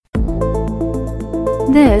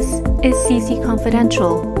This is CC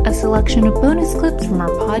Confidential, a selection of bonus clips from our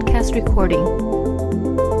podcast recording.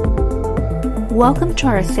 Welcome to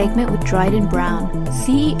our segment with Dryden Brown,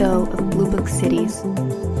 CEO of Bluebook Cities.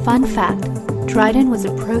 Fun fact, Dryden was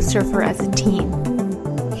a pro surfer as a teen.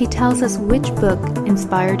 He tells us which book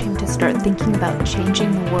inspired him to start thinking about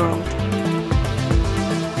changing the world.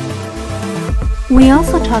 We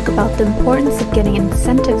also talk about the importance of getting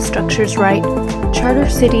incentive structures right, charter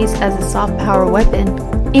cities as a soft power weapon,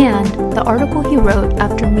 and the article he wrote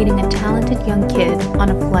after meeting a talented young kid on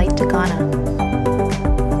a flight to Ghana.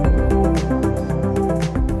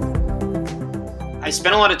 I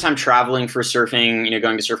spent a lot of time traveling for surfing,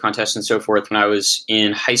 going to surf contests and so forth when I was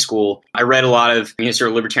in high school. I read a lot of sort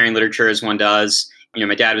of libertarian literature, as one does.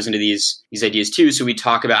 My dad was into these ideas too. So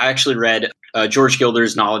I actually read George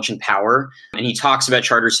Gilder's Knowledge and Power, and he talks about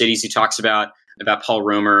charter cities. He talks about Paul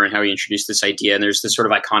Romer and how he introduced this idea. And there's this sort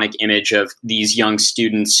of iconic image of these young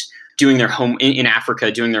students doing their in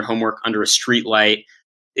Africa, doing their homework under a street light.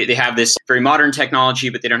 They have this very modern technology,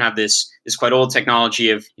 but they don't have this quite old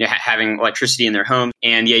technology of having electricity in their home.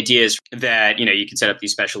 And the idea is that you can set up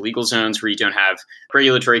these special legal zones where you don't have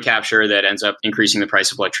regulatory capture that ends up increasing the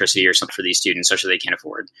price of electricity or something for these students, such that they can't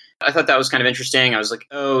afford. I thought that was kind of interesting. I was like,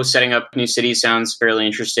 setting up new cities sounds fairly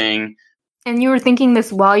interesting. And you were thinking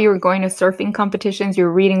this while you were going to surfing competitions, you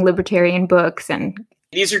were reading libertarian books and...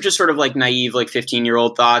 These are just sort of like naive,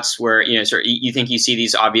 15-year-old thoughts where, you think you see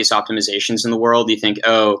these obvious optimizations in the world. You think,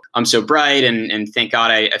 I'm so bright and thank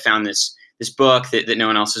God I found this book that no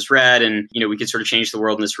one else has read. And, we could sort of change the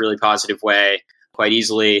world in this really positive way quite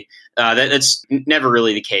easily. That's never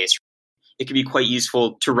really the case. It can be quite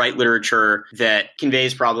useful to write literature that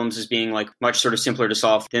conveys problems as being much sort of simpler to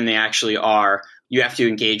solve than they actually are. You have to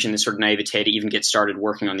engage in this sort of naivete to even get started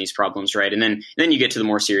working on these problems, right? And then you get to the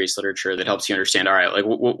more serious literature that helps you understand, all right,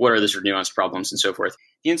 what are the sort of nuanced problems and so forth.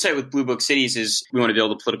 The insight with Bluebook Cities is we want to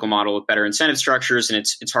build a political model with better incentive structures, and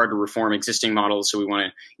it's hard to reform existing models. So we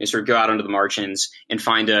want to sort of go out onto the margins and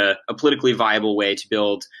find a politically viable way to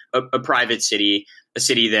build a private city, a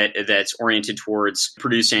city that's oriented towards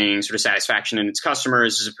producing sort of satisfaction in its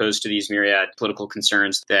customers, as opposed to these myriad political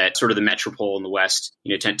concerns that sort of the metropole in the West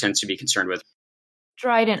tends to be concerned with.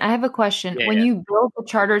 Dryden, I have a question. When you build a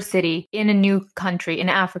charter city in a new country, in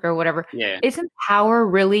Africa or whatever, isn't power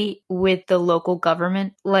really with the local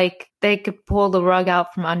government? They could pull the rug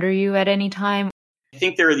out from under you at any time? I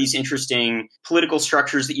think there are these interesting political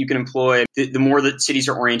structures that you can employ. The more that cities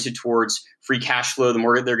are oriented towards free cash flow, the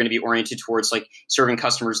more they're going to be oriented towards serving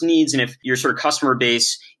customers' needs. And if your sort of customer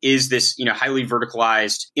base is this, highly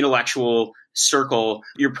verticalized intellectual circle,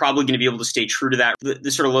 you're probably going to be able to stay true to that.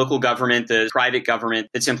 The sort of local government, the private government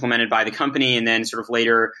that's implemented by the company and then sort of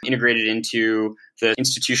later integrated into the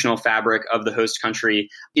institutional fabric of the host country.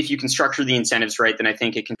 If you can structure the incentives right, then I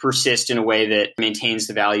think it can persist in a way that maintains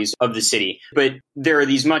the values of the city. But there are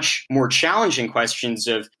these much more challenging questions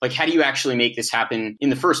of how do you actually make this happen in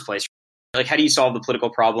the first place? How do you solve the political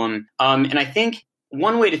problem? And I think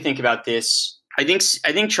one way to think about this, I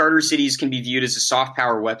think charter cities can be viewed as a soft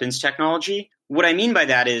power weapons technology. What I mean by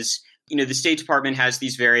that is, the State Department has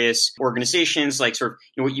these various organizations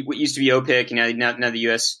what used to be OPIC, now the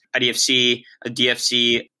US IDFC,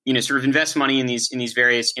 DFC, sort of invest money in these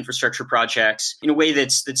various infrastructure projects in a way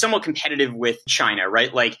that's somewhat competitive with China,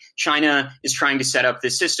 right? China is trying to set up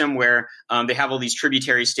this system where they have all these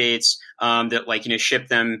tributary states that ship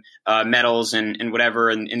them metals and whatever,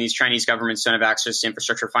 and these Chinese governments don't have access to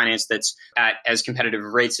infrastructure finance that's at as competitive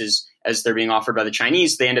rates as they're being offered by the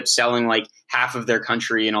Chinese. They end up selling half of their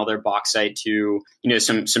country and all their bauxite to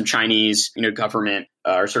some Chinese government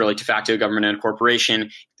or sort of de facto government-owned corporation.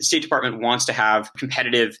 The State Department wants to have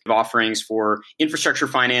competitive offerings for infrastructure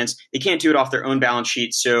finance. They can't do it off their own balance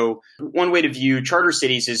sheet. So one way to view charter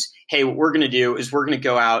cities is, hey, what we're going to do is we're going to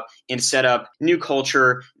go out and set up new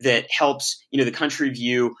culture that helps the country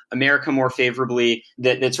view America more favorably,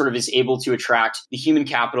 that sort of is able to attract the human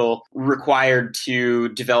capital required to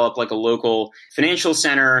develop a local financial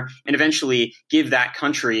center and eventually give that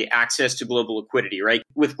country access to global liquidity, right?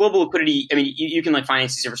 With global liquidity, I mean, you can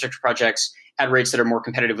finance these infrastructure projects at rates that are more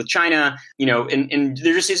competitive with China, and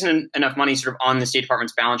there just isn't enough money sort of on the State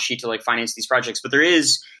Department's balance sheet to finance these projects. But there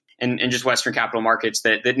is, and just Western capital markets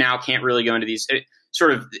that now can't really go into these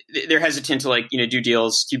they're hesitant to do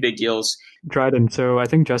deals, do big deals. Dryden, so I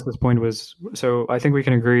think Jess's point was, I think we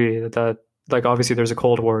can agree that obviously there's a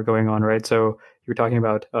Cold War going on, right? So you're talking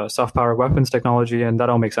about soft power weapons technology, and that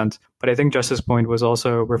all makes sense. But I think Jess's point was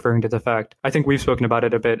also referring to the fact, I think we've spoken about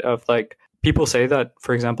it a bit, of people say that,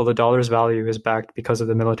 for example, the dollar's value is backed because of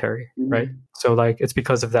the military, right? So it's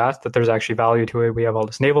because of that there's actually value to it. We have all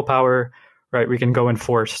this naval power, right? We can go and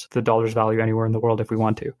force the dollar's value anywhere in the world if we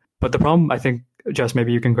want to. But the problem, I think, Jess,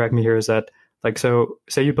 maybe you can correct me here, is that, like, so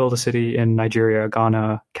say you build a city in Nigeria,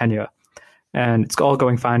 Ghana, Kenya, and it's all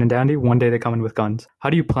going fine and dandy. One day they come in with guns. How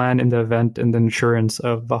do you plan in the event and the insurance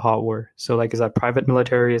of a hot war? So, like, is that private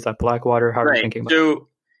military? Is that Blackwater? How are you thinking about it?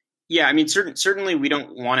 Yeah, I mean, certainly we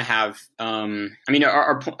don't want to have. I mean,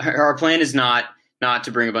 our plan is not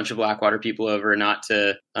to bring a bunch of Blackwater people over, not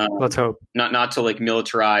to let's hope not to like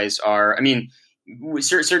militarize our. I mean,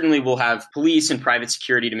 certainly we'll have police and private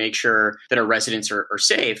security to make sure that our residents are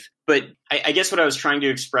safe. But I guess what I was trying to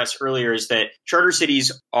express earlier is that charter cities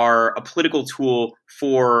are a political tool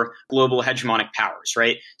for global hegemonic powers,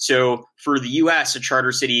 right? So for the US, a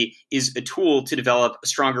charter city is a tool to develop a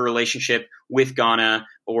stronger relationship with Ghana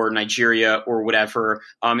or Nigeria or whatever.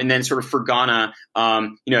 And then sort of for Ghana,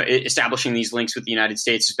 establishing these links with the United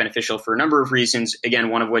States is beneficial for a number of reasons. Again,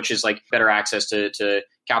 one of which is like better access to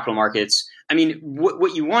capital markets. I mean,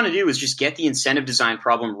 what you want to do is just get the incentive design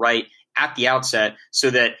problem right at the outset so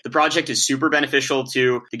that the project is super beneficial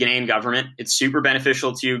to the Ghanaian government, it's super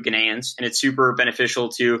beneficial to Ghanaians, and it's super beneficial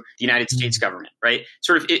to the United States government, right?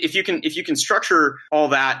 Sort of if you can structure all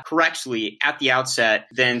that correctly at the outset,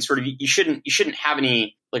 then sort of you shouldn't have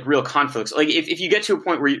any like real conflicts. Like if you get to a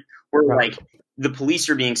point where like the police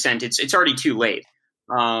are being sent, it's already too late.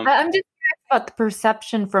 I'm just curious about the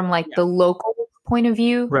perception from like the local point of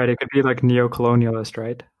view. Right. It could be like neo-colonialist,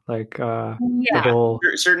 right? Like the whole,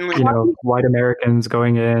 certainly, white Americans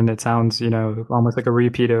going in. It sounds, almost like a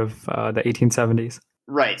repeat of the 1870s.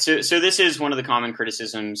 Right. So this is one of the common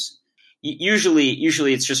criticisms. Usually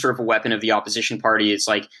it's just sort of a weapon of the opposition party. It's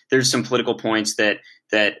like there's some political points that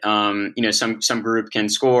some group can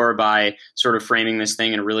score by sort of framing this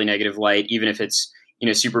thing in a really negative light, even if it's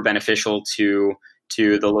super beneficial to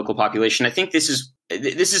the local population. I think this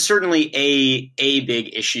is certainly a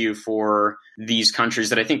big issue for these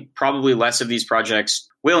countries that I think probably less of these projects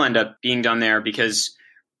will end up being done there because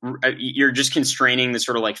you're just constraining the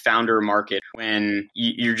sort of like founder market when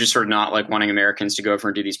you're just sort of not like wanting Americans to go over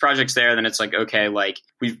and do these projects there. Then it's like, okay, like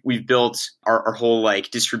we've built our whole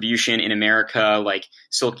like distribution in America, like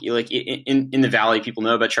in the Valley, people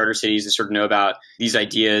know about charter cities, they sort of know about these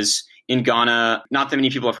ideas. In Ghana, not that many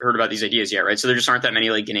people have heard about these ideas yet, right? So there just aren't that many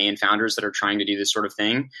like Ghanaian founders that are trying to do this sort of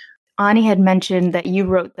thing. Ani had mentioned that you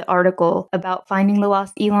wrote the article about finding the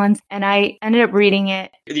lost Elons, and I ended up reading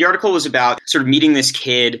it. The article was about sort of meeting this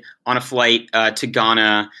kid on a flight to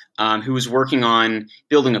Ghana who was working on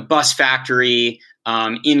building a bus factory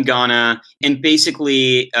in Ghana, and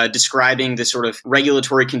basically describing the sort of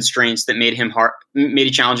regulatory constraints that made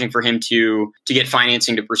it challenging for him to get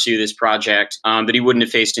financing to pursue this project that he wouldn't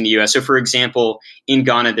have faced in the U.S. So, for example, in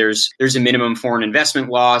Ghana, there's a minimum foreign investment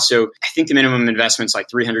law. So I think the minimum investment's like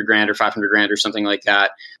 $300,000 or $500,000 or something like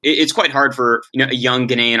that. It's quite hard for a young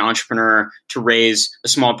Ghanaian entrepreneur to raise a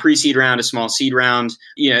small pre-seed round, a small seed round,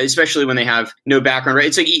 especially when they have no background. Right?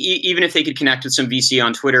 It's like even if they could connect with some VC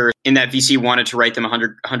on Twitter and that VC wanted to write them a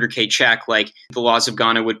 $100K check, like the laws of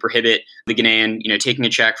Ghana would prohibit the Ghanaian, taking a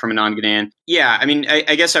check from a non-Ghanaian. Yeah, I mean,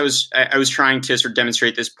 I guess I was trying to sort of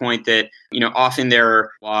demonstrate this point that often there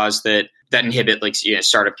are laws that inhibit like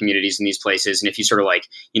startup communities in these places, and if you sort of like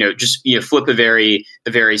just flip a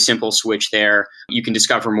very simple switch there, you can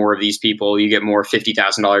discover more of these people. You get more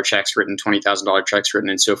 $50,000 checks written, $20,000 checks written,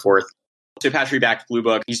 and so forth. So Patry backed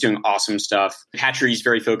Bluebook. He's doing awesome stuff. Patry's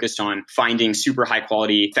very focused on finding super high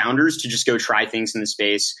quality founders to just go try things in the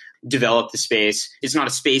space, develop the space. It's not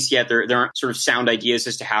a space yet. There aren't sort of sound ideas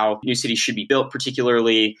as to how new cities should be built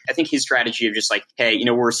particularly. I think his strategy of just like, hey,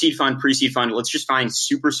 we're a seed fund, pre-seed fund. Let's just find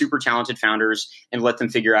super, super talented founders and let them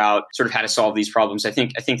figure out sort of how to solve these problems. I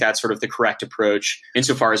think that's sort of the correct approach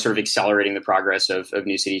insofar as sort of accelerating the progress of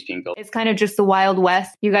new cities being built. It's kind of just the Wild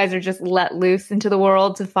West. You guys are just let loose into the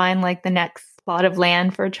world to find like the next plot of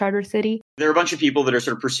land for a charter city. There are a bunch of people that are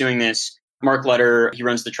sort of pursuing this. Mark Letter, he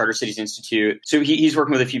runs the Charter Cities Institute. So he's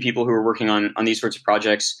working with a few people who are working on these sorts of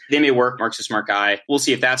projects. They may work. Mark's a smart guy. We'll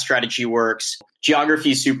see if that strategy works.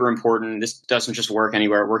 Geography is super important. This doesn't just work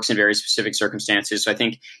anywhere. It works in very specific circumstances. So I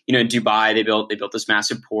think, in Dubai, they built this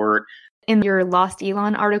massive port. In your Lost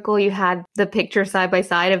Elon article, you had the picture side by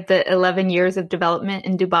side of the 11 years of development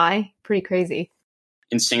in Dubai. Pretty crazy.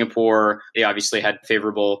 In Singapore, they obviously had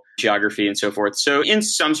favorable geography and so forth. So in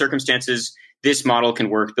some circumstances, this model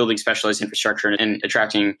can work, building specialized infrastructure and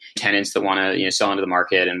attracting tenants that want to sell into the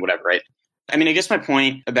market and whatever, right? I mean, I guess my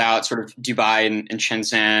point about sort of Dubai and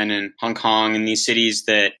Shenzhen and Hong Kong and these cities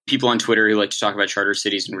that people on Twitter who like to talk about charter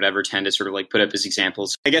cities and whatever tend to sort of like put up as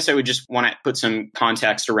examples. I guess I would just want to put some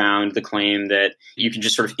context around the claim that you can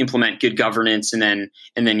just sort of implement good governance and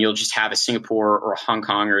then you'll just have a Singapore or a Hong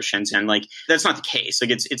Kong or a Shenzhen. Like, that's not the case.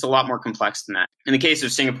 Like, it's a lot more complex than that. In the case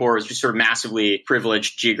of Singapore, it's just sort of massively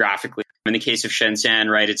privileged geographically. In the case of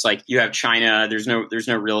Shenzhen, right, it's like you have China, there's no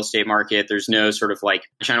real estate market. There's no sort of like,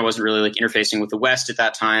 China wasn't really like interfacing with the West at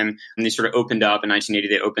that time. And they sort of opened up in 1980,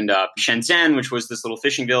 they opened up Shenzhen, which was this little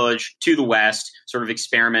fishing village to the West, sort of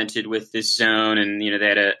experimented with this zone. And, they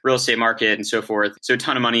had a real estate market and so forth. So a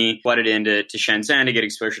ton of money flooded into Shenzhen to get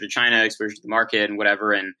exposure to China, exposure to the market and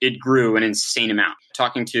whatever. And it grew an insane amount.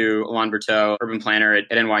 Talking to Alain Berthaud, urban planner at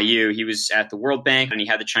NYU, he was at the World Bank and he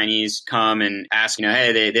had the Chinese come and ask,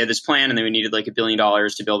 hey, they had this plan and they needed like $1 billion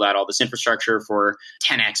to build out all this infrastructure for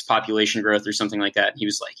 10x population growth or something like that. And he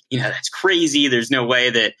was like, that's crazy. There's no way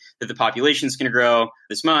that the population is going to grow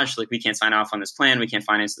this much. Like, we can't sign off on this plan. We can't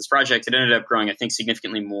finance this project. It ended up growing, I think,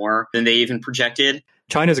 significantly more than they even projected.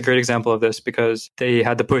 China is a great example of this because they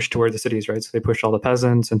had the push toward the cities, right? So they pushed all the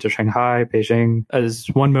peasants into Shanghai, Beijing as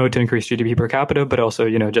one mode to increase GDP per capita, but also,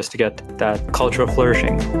 just to get that cultural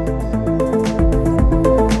flourishing.